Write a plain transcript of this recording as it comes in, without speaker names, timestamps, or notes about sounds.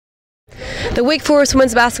The Wake Forest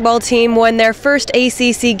women's basketball team won their first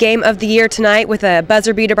ACC game of the year tonight with a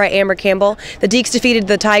buzzer beater by Campbell. The Deeks defeated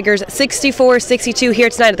the Tigers 64-62 here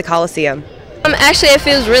tonight at the Coliseum. Actually, it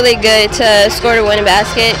feels really good to score the winning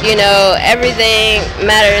basket. You know, everything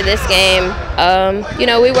mattered this game. You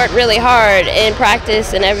know, we worked really hard in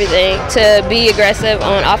practice and everything to be aggressive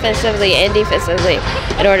on offensively and defensively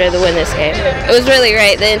in order to win this game. It was really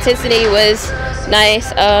great. The intensity was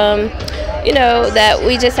nice. You know, that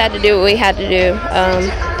we just had to do what we had to do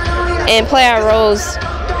and play our roles.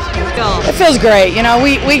 It feels great. You know,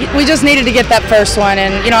 we just needed to get that first one,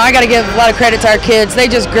 and you know, I got to give a lot of credit to our kids. They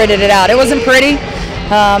just gritted it out. It wasn't pretty,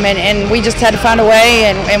 and we just had to find a way,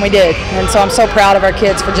 and we did. And so I'm so proud of our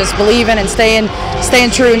kids for just believing and staying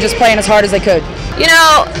true and just playing as hard as they could. You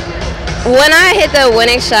know, when I hit the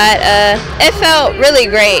winning shot, it felt really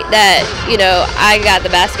great that, you know, I got the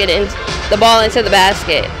ball into the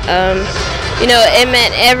basket. You know, it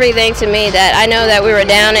meant everything to me that I know that we were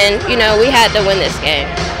down and, you know, we had to win this game.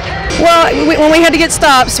 Well, when we had to get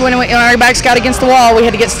stops, when our backs got against the wall, we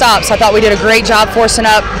had to get stops. I thought we did a great job forcing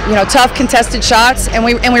up, you know, tough contested shots, and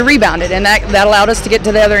we rebounded, and that allowed us to get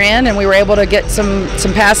to the other end, and we were able to get some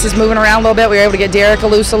passes moving around a little bit. We were able to get Derek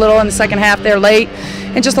loose a little in the second half there late,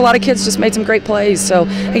 and just a lot of kids just made some great plays. So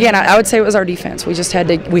again, I would say it was our defense. We just had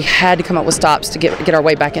to come up with stops to get our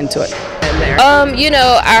way back into it. You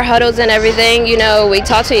know, our huddles and everything, you know, we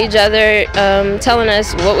talk to each other, telling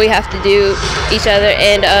us what we have to do each other,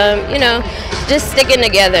 and you know, just sticking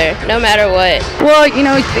together no matter what. Well, you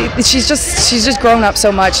know, she's just grown up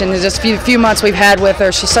so much, and just few months we've had with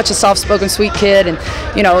her. She's such a soft-spoken, sweet kid, and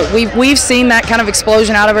you know, we've seen that kind of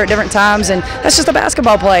explosion out of her at different times, and that's just a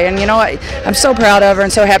basketball play. And you know, I'm so proud of her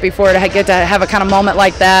and so happy for her to get to have a kind of moment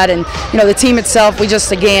like that. And you know, the team itself, we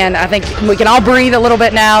just, again, I think we can all breathe a little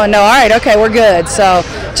bit now and know, all right, okay, we're good. So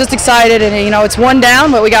just excited, and you know, it's one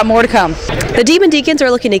down, but we got more to come. The Demon Deacons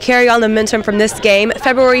are looking to carry on the momentum from this game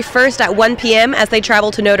February 1st at 1 p.m. as they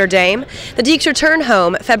travel to Notre Dame. The Deeks return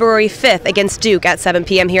home February 5th against Duke at 7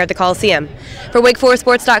 p.m. here at the Coliseum. For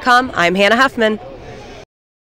WakeForestSports.com, I'm Hannah Huffman.